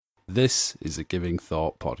This is a Giving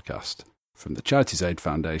Thought podcast from the Charities Aid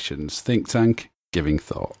Foundation's think tank, Giving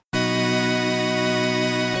Thought.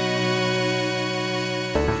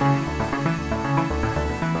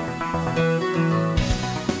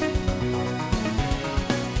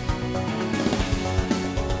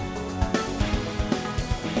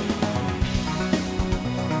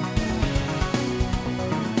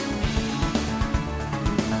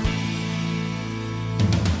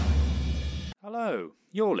 Hello,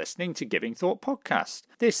 you're listening to Giving Thought Podcast.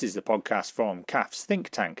 This is the podcast from CAF's think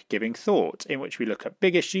tank, Giving Thought, in which we look at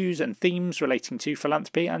big issues and themes relating to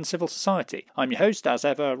philanthropy and civil society. I'm your host, as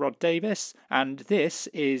ever, Rod Davis, and this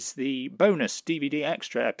is the bonus DVD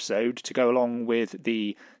extra episode to go along with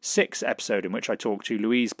the 6th episode in which I talk to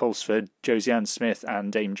Louise Pulsford, Josiane Smith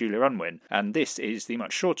and Dame Julia Unwin. And this is the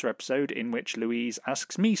much shorter episode in which Louise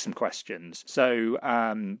asks me some questions. So,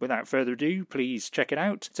 without further ado, please check it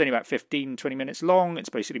out. It's only about 15-20 minutes long. It's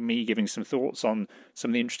basically me giving some thoughts on some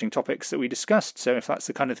of the interesting topics that we discussed. So if that's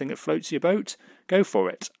the kind of thing that floats your boat, go for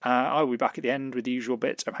it. I'll be back at the end with the usual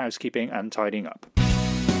bit of housekeeping and tidying up.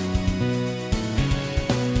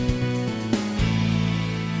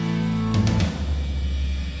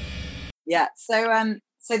 Yeah, so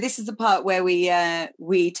this is the part where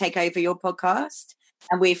we take over your podcast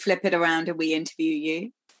and we flip it around and we interview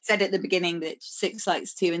you. Said at the beginning that Six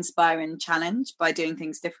likes to inspire and challenge by doing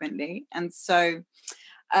things differently, and so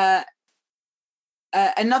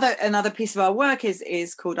another piece of our work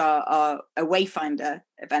is called our a Wayfinder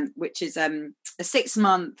event, which is a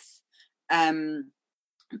 6-month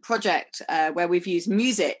project where we've used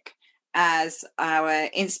music as our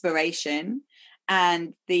inspiration.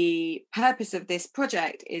 And the purpose of this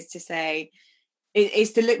project is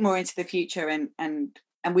to look more into the future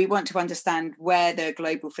and we want to understand where the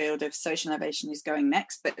global field of social innovation is going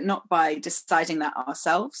next, but not by deciding that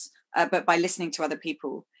ourselves, but by listening to other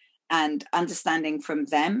people and understanding from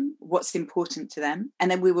them what's important to them. And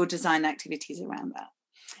then we will design activities around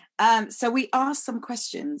that. So we asked some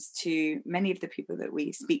questions to many of the people that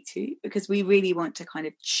we speak to, because we really want to kind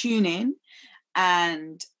of tune in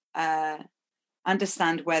and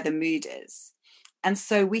understand where the mood is. And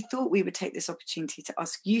so we thought we would take this opportunity to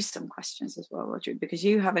ask you some questions as well, Roger, because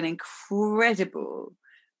you have an incredible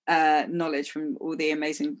knowledge from all the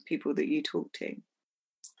amazing people that you talk to.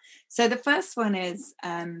 So the first one is,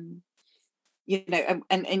 and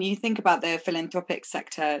you think about the philanthropic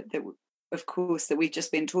sector that, of course, that we've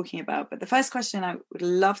just been talking about. But the first question I would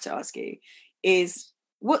love to ask you is,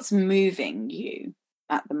 what's moving you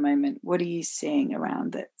at the moment? What are you seeing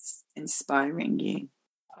around that's inspiring you?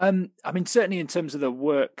 I mean, certainly in terms of the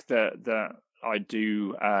work that I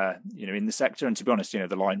do, in the sector, and to be honest,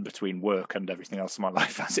 the line between work and everything else in my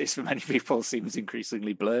life, as it is for many people, seems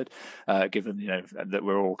increasingly blurred, given, that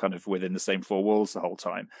we're all kind of within the same four walls the whole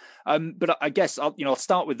time. But I guess I'll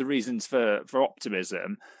start with the reasons for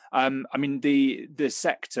optimism. I mean, the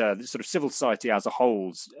sector, the sort of civil society as a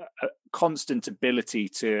whole's constant ability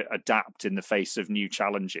to adapt in the face of new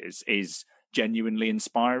challenges is genuinely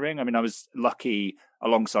inspiring. I mean, I was lucky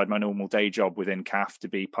alongside my normal day job within CAF to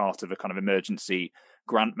be part of a kind of emergency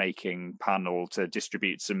grant making panel to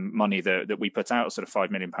distribute some money that we put out, a sort of £5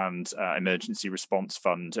 million emergency response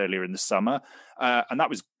fund earlier in the summer. And that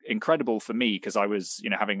was incredible for me because I was,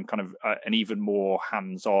 having kind of an even more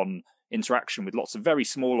hands-on interaction with lots of very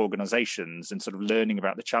small organizations and sort of learning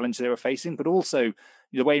about the challenge they were facing, but also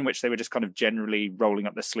the way in which they were just kind of generally rolling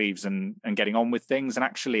up their sleeves and getting on with things, and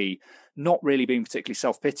actually not really being particularly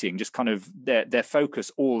self-pitying. Just kind of their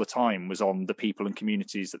focus all the time was on the people and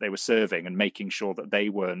communities that they were serving and making sure that they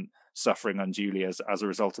weren't suffering unduly as a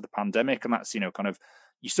result of the pandemic. And that's, kind of,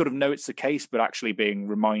 you sort of know it's the case, but actually being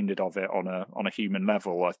reminded of it on a human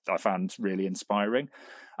level, I found really inspiring.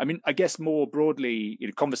 I mean, I guess more broadly,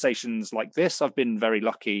 conversations like this, I've been very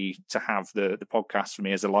lucky to have the podcast for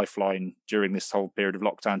me as a lifeline during this whole period of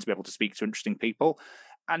lockdown, to be able to speak to interesting people.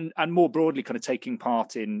 And more broadly, kind of taking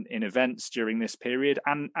part in events during this period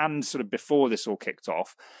and sort of before this all kicked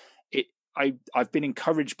off, I've been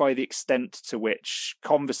encouraged by the extent to which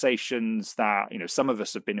conversations that, some of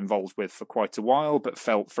us have been involved with for quite a while, but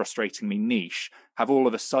felt frustratingly niche, have all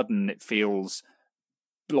of a sudden, it feels,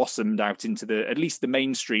 blossomed out into at least the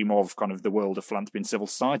mainstream of kind of the world of philanthropy and civil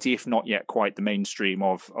society, if not yet quite the mainstream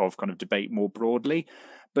of kind of debate more broadly.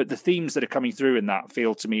 But the themes that are coming through in that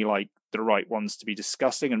feel to me like the right ones to be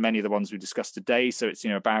discussing, and many of the ones we discussed today. So it's,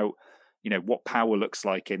 about what power looks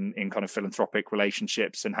like in kind of philanthropic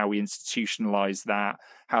relationships and how we institutionalize that,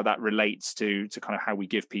 how that relates to kind of how we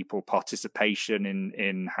give people participation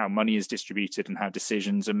in how money is distributed and how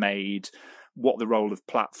decisions are made, what the role of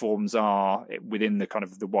platforms are within the kind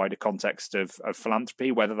of the wider context of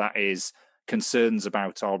philanthropy, whether that is concerns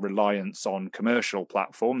about our reliance on commercial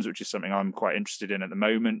platforms, which is something I'm quite interested in at the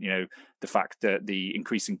moment. The fact that the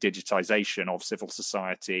increasing digitization of civil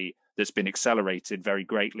society that's been accelerated very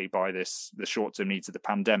greatly by the short-term needs of the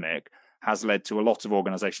pandemic has led to a lot of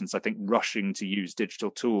organizations, I think, rushing to use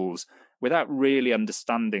digital tools without really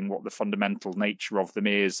understanding what the fundamental nature of them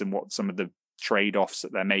is and what some of the trade-offs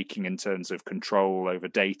that they're making in terms of control over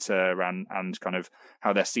data and kind of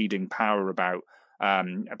how they're ceding power about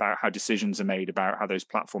how decisions are made, about how those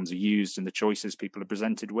platforms are used and the choices people are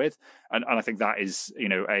presented with. And I think that is,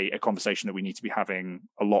 a conversation that we need to be having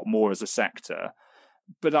a lot more as a sector.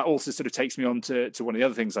 But that also sort of takes me on to one of the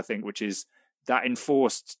other things, I think, which is that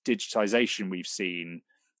enforced digitization we've seen.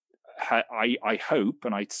 I hope,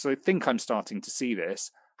 and I think I'm starting to see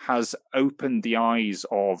this, has opened the eyes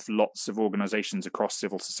of lots of organizations across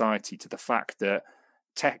civil society to the fact that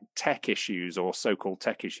tech issues, or so-called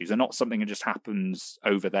tech issues, are not something that just happens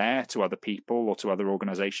over there to other people or to other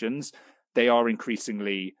organizations. They are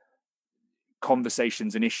increasingly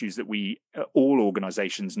conversations and issues that all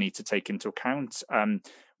organizations need to take into account,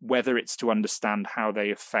 whether it's to understand how they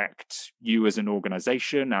affect you as an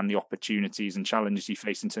organization and the opportunities and challenges you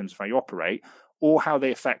face in terms of how you operate, or how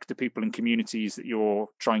they affect the people and communities that you're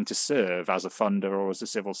trying to serve as a funder or as a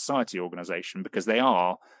civil society organization, because they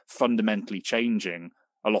are fundamentally changing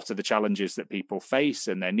a lot of the challenges that people face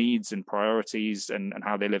and their needs and priorities and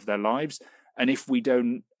how they live their lives. And if we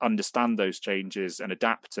don't understand those changes and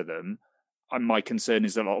adapt to them, my concern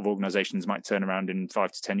is that a lot of organizations might turn around in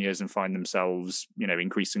 5 to 10 years and find themselves,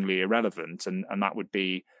 increasingly irrelevant. And that would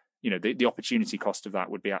be, the opportunity cost of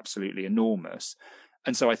that would be absolutely enormous.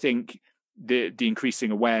 And so I think the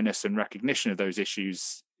increasing awareness and recognition of those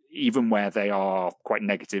issues, even where they are quite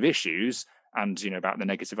negative issues, and about the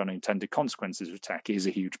negative unintended consequences of tech, is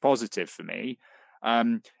a huge positive for me.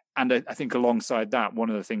 And I think alongside that, one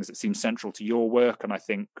of the things that seems central to your work, and I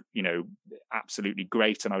think, absolutely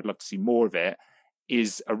great, and I would love to see more of it,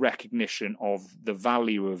 is a recognition of the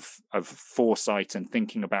value of foresight and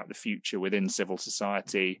thinking about the future within civil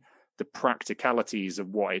society, the practicalities of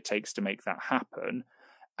what it takes to make that happen.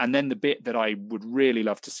 And then the bit that I would really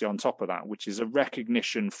love to see on top of that, which is a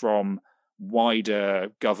recognition from wider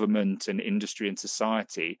government and industry and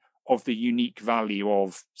society of the unique value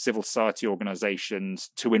of civil society organizations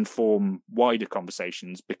to inform wider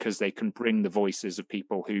conversations, because they can bring the voices of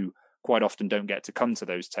people who quite often don't get to come to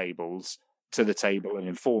those tables to the table and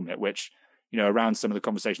inform it, which, around some of the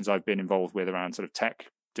conversations I've been involved with around sort of tech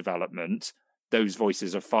development, those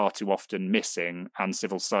voices are far too often missing, and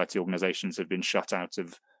civil society organizations have been shut out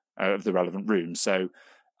of the relevant rooms. So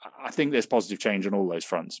I think there's positive change on all those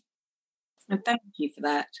fronts. And thank you for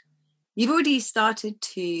that. You've already started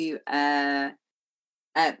to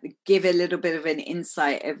give a little bit of an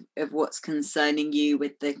insight of what's concerning you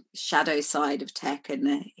with the shadow side of tech and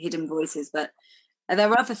the hidden voices, but are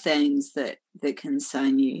there other things that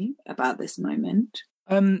concern you about this moment?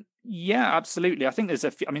 Yeah, absolutely. I think there's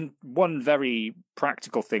one very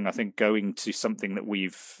practical thing, I think, going to something that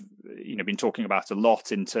we've, been talking about a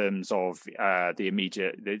lot in terms of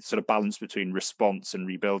the sort of balance between response and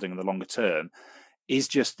rebuilding in the longer term, is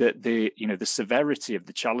just that the severity of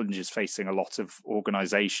the challenges facing a lot of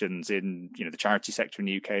organizations in, the charity sector in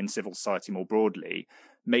the UK and civil society more broadly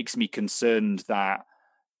makes me concerned that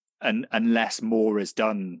unless more is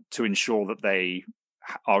done to ensure that they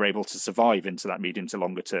are able to survive into that medium to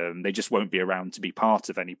longer term, they just won't be around to be part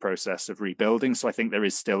of any process of rebuilding. So I think there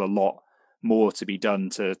is still a lot more to be done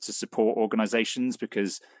to support organizations,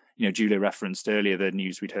 because, Julia referenced earlier the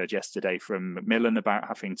news we'd heard yesterday from Macmillan about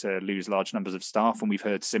having to lose large numbers of staff, and we've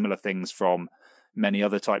heard similar things from many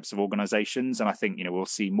other types of organizations. And I think, we'll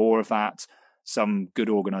see more of that. Some good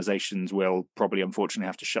organizations will probably unfortunately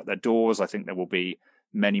have to shut their doors. I think there will be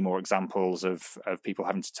many more examples of people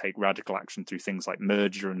having to take radical action through things like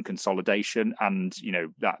merger and consolidation. And,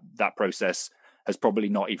 that process has probably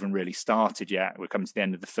not even really started yet. We're coming to the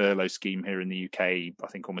end of the furlough scheme here in the UK, I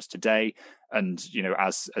think almost today. And,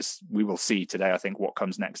 as we will see today, I think what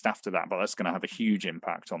comes next after that, but that's going to have a huge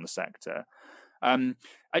impact on the sector.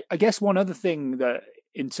 I guess one other thing that,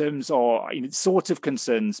 in terms of, it sort of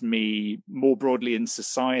concerns me more broadly in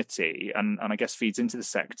society, and I guess feeds into the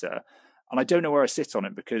sector, and I don't know where I sit on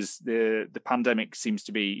it, because the pandemic seems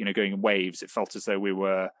to be, going in waves. It felt as though we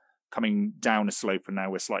were coming down a slope, and now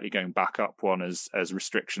we're slightly going back up one as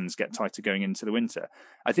restrictions get tighter going into the winter.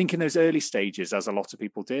 I think in those early stages, as a lot of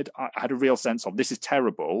people did, I had a real sense of, this is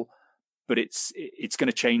terrible, but it's going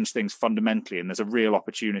to change things fundamentally, and there's a real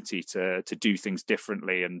opportunity to do things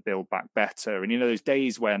differently and build back better. And, those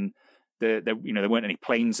days when there weren't any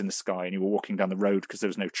planes in the sky, and you were walking down the road because there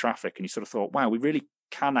was no traffic, and you sort of thought, wow, we really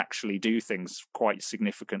can actually do things quite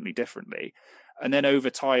significantly differently. And then over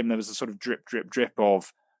time, there was a sort of drip, drip, drip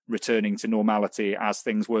of returning to normality as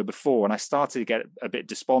things were before. And I started to get a bit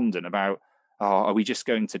despondent about, are we just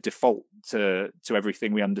going to default to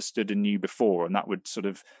everything we understood and knew before? And that would sort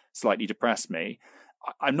of slightly depress me.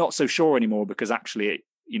 I'm not so sure anymore, because actually,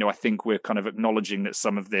 I think we're kind of acknowledging that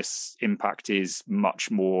some of this impact is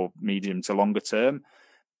much more medium to longer term.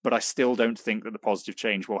 But I still don't think that the positive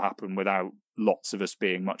change will happen without lots of us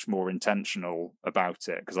being much more intentional about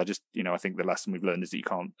it. Because I think the lesson we've learned is that you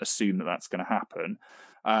can't assume that that's going to happen.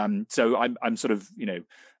 So I'm sort of,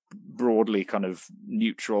 broadly kind of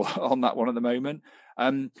neutral on that one at the moment.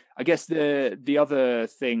 I guess the other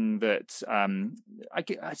thing that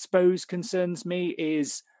I suppose concerns me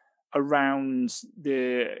is around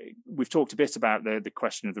we've talked a bit about the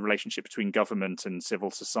question of the relationship between government and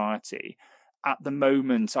civil society. At the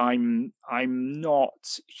moment, I'm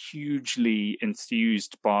not hugely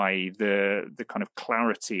enthused by the kind of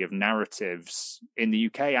clarity of narratives in the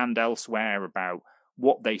UK and elsewhere about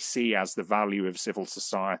what they see as the value of civil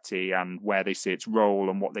society and where they see its role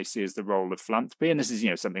and what they see as the role of philanthropy. And this is,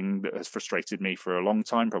 something that has frustrated me for a long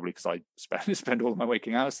time, probably because I spend all of my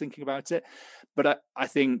waking hours thinking about it. But I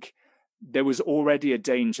think there was already a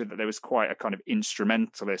danger that there was quite a kind of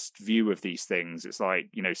instrumentalist view of these things. It's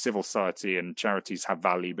like, civil society and charities have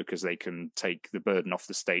value because they can take the burden off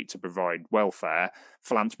the state to provide welfare.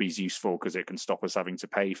 Philanthropy is useful because it can stop us having to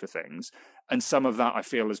pay for things. And some of that, I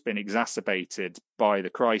feel, has been exacerbated by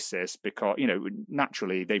the crisis because,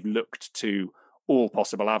 naturally they've looked to all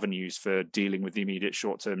possible avenues for dealing with the immediate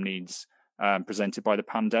short-term needs presented by the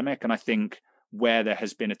pandemic. And I think where there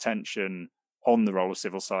has been attention on the role of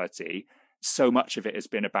civil society, so much of it has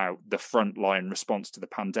been about the frontline response to the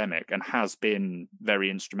pandemic and has been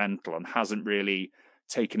very instrumental and hasn't really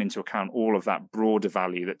taken into account all of that broader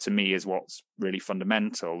value that to me is what's really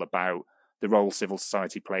fundamental about the role civil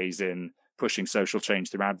society plays in pushing social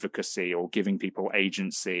change through advocacy or giving people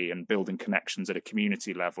agency and building connections at a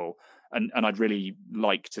community level. And I'd really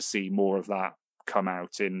like to see more of that come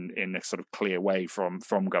out in a sort of clear way from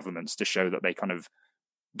governments to show that they kind of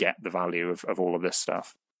get the value of all of this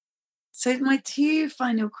stuff. So my two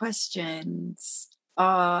final questions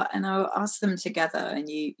are, and I'll ask them together, and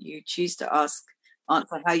you choose to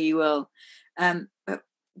answer how you will. But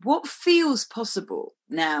what feels possible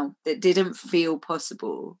now that didn't feel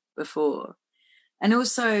possible before? And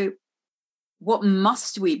also, what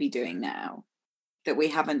must we be doing now that we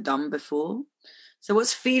haven't done before? So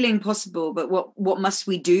what's feeling possible, but what must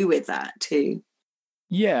we do with that too?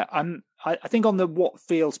 Yeah, I think on the what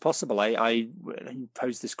feels possible, I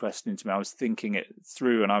posed this question to me. I was thinking it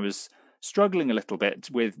through, and I was struggling a little bit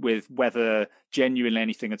with whether genuinely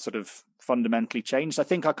anything had sort of fundamentally changed. I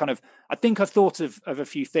think I've thought of a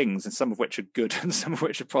few things, and some of which are good, and some of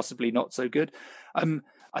which are possibly not so good.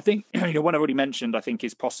 I think one I've already mentioned, I think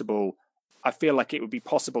is possible. I feel like it would be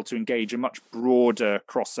possible to engage a much broader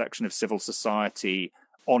cross section of civil society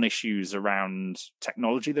on issues around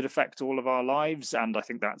technology that affect all of our lives. And I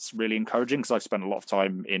think that's really encouraging, because I've spent a lot of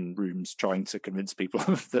time in rooms trying to convince people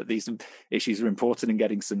that these issues are important and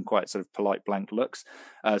getting some quite sort of polite blank looks.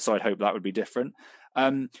 So I'd hope that would be different.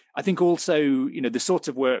 I think also, the sort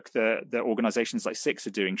of work that organizations like Six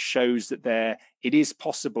are doing shows that it is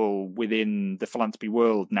possible within the philanthropy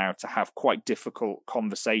world now to have quite difficult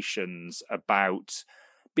conversations about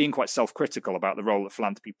being quite self-critical about the role that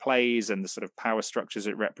philanthropy plays and the sort of power structures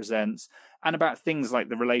it represents, and about things like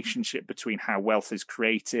the relationship between how wealth is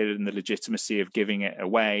created and the legitimacy of giving it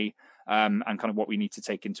away, and kind of what we need to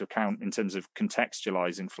take into account in terms of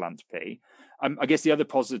contextualizing philanthropy. I guess the other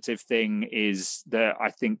positive thing is that I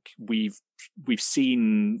think we've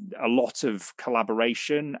seen a lot of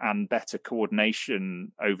collaboration and better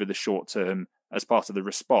coordination over the short term as part of the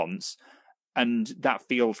response. And that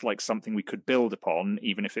feels like something we could build upon,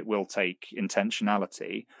 even if it will take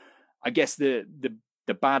intentionality. I guess the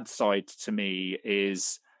bad side to me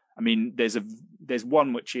is, there's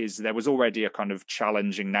one which is there was already a kind of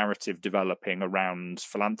challenging narrative developing around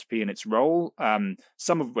philanthropy and its role,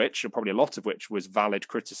 some of which, or probably a lot of which, was valid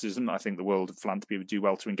criticism I think the world of philanthropy would do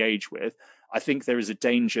well to engage with. I think there is a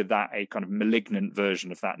danger that a kind of malignant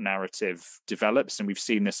version of that narrative develops, and we've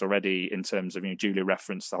seen this already in terms of, Julia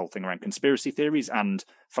referenced the whole thing around conspiracy theories, and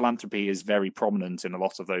philanthropy is very prominent in a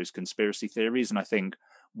lot of those conspiracy theories. And I think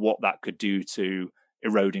what that could do to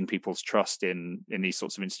eroding people's trust in these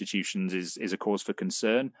sorts of institutions is a cause for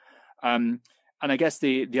concern. And I guess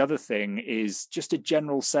the other thing is just a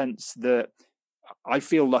general sense that I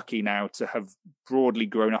feel lucky now to have broadly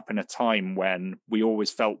grown up in a time when we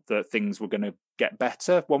always felt that things were going to get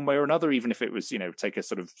better one way or another, even if it was, take a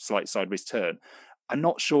sort of slight sideways turn. I'm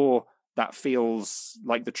not sure that feels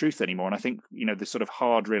like the truth anymore. And I think, the sort of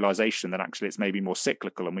hard realization that actually it's maybe more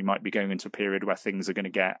cyclical and we might be going into a period where things are going to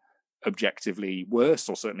get objectively worse,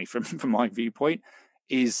 or certainly from my viewpoint,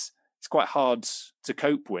 it's quite hard to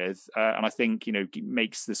cope with. And I think,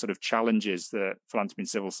 makes the sort of challenges that philanthropy and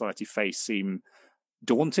civil society face seem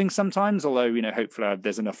daunting sometimes, although, hopefully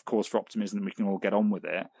there's enough cause for optimism that we can all get on with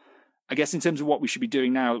it. I guess in terms of what we should be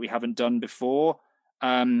doing now that we haven't done before,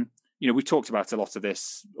 we've talked about a lot of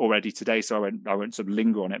this already today, so I won't sort of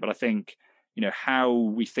linger on it, but I think, how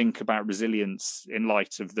we think about resilience in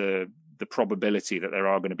light of the probability that there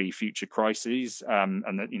are going to be future crises, and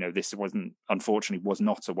that, this unfortunately was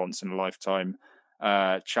not a once in a lifetime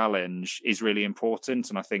challenge, is really important.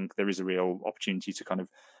 And I think there is a real opportunity to kind of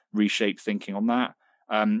reshape thinking on that.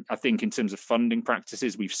 I think in terms of funding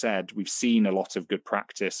practices, we've seen a lot of good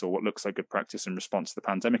practice, or what looks like good practice, in response to the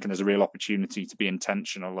pandemic. And there's a real opportunity to be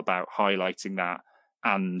intentional about highlighting that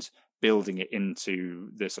and building it into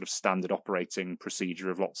the sort of standard operating procedure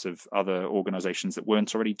of lots of other organizations that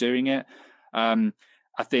weren't already doing it. I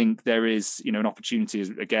think there is, an opportunity,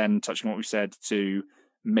 again, touching on what we said, to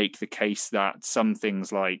make the case that some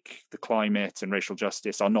things like the climate and racial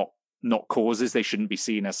justice are not causes. They shouldn't be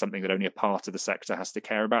seen as something that only a part of the sector has to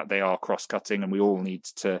care about. They are cross-cutting, and we all need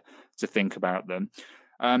to think about them.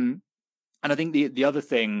 And I think the other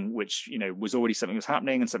thing, which was already something that's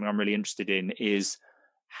happening and something I'm really interested in, is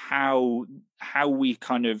how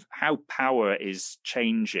power is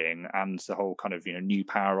changing, and the whole kind of new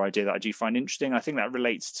power idea that I do find interesting. I think that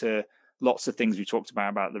relates to lots of things we talked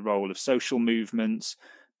about the role of social movements,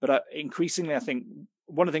 but increasingly I think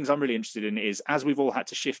one of the things I'm really interested in is, as we've all had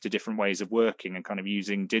to shift to different ways of working and kind of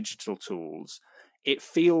using digital tools, it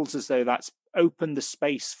feels as though that's opened the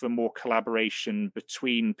space for more collaboration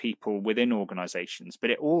between people within organizations.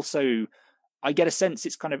 But it also, I get a sense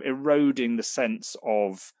it's kind of eroding the sense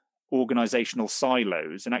of organizational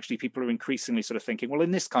silos. And actually people are increasingly sort of thinking, well,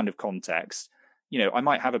 in this kind of context, I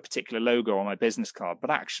might have a particular logo on my business card, but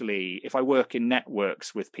actually, if I work in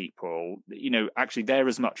networks with people, actually they're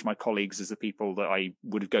as much my colleagues as the people that I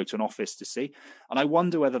would go to an office to see. And I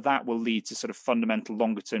wonder whether that will lead to sort of fundamental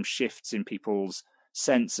longer-term shifts in people's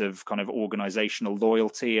sense of kind of organizational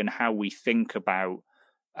loyalty and how we think about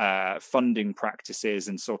funding practices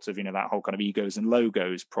and sort of, that whole kind of egos and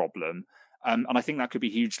logos problem. And I think that could be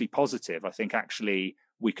hugely positive. I think actually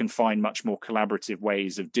we can find much more collaborative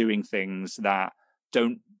ways of doing things that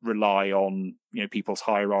don't rely on people's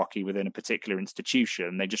hierarchy within a particular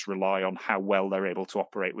institution. They just rely on how well they're able to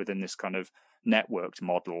operate within this kind of networked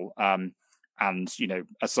model. And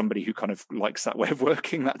as somebody who kind of likes that way of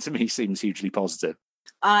working, that to me seems hugely positive.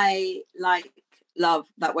 I love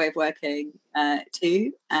that way of working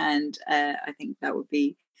too, and I think that would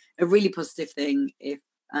be a really positive thing if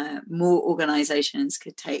more organisations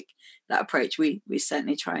could take that approach. We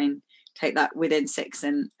certainly try and take that within Six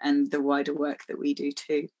and the wider work that we do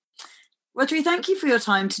too. Rhodri, thank you for your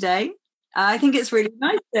time today. I think it's really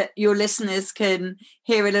nice that your listeners can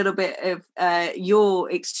hear a little bit of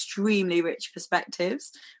your extremely rich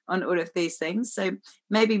perspectives on all of these things. So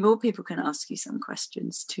maybe more people can ask you some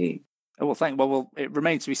questions too. Oh, well, it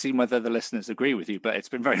remains to be seen whether the listeners agree with you, but it's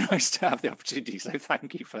been very nice to have the opportunity. So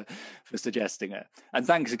thank you for suggesting it. And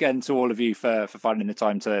thanks again to all of you for finding the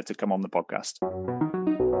time to come on the podcast.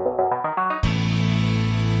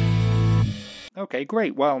 Okay,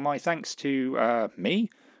 great. Well, my thanks to me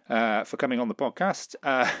for coming on the podcast.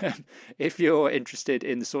 If you're interested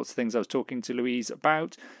in the sorts of things I was talking to Louise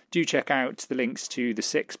about, do check out the links to the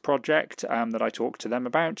Six project that I talked to them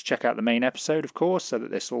about. Check out the main episode, of course, so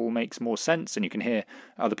that this all makes more sense and you can hear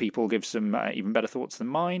other people give some even better thoughts than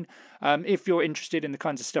mine. If you're interested in the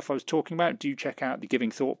kinds of stuff I was talking about, do check out the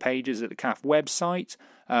Giving Thought pages at the CAF website.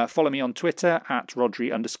 Follow me on Twitter at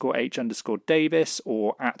Rhodri_H_Davis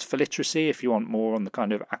or at Philiteracy if you want more on the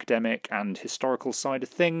kind of academic and historical side of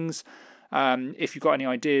things. If you've got any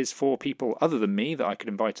ideas for people other than me that I could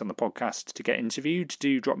invite on the podcast to get interviewed,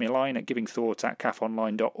 do drop me a line at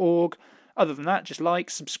givingthought@cafonline.org. Other than that, just like,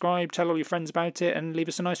 subscribe, tell all your friends about it, and leave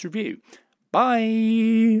us a nice review.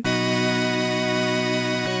 Bye!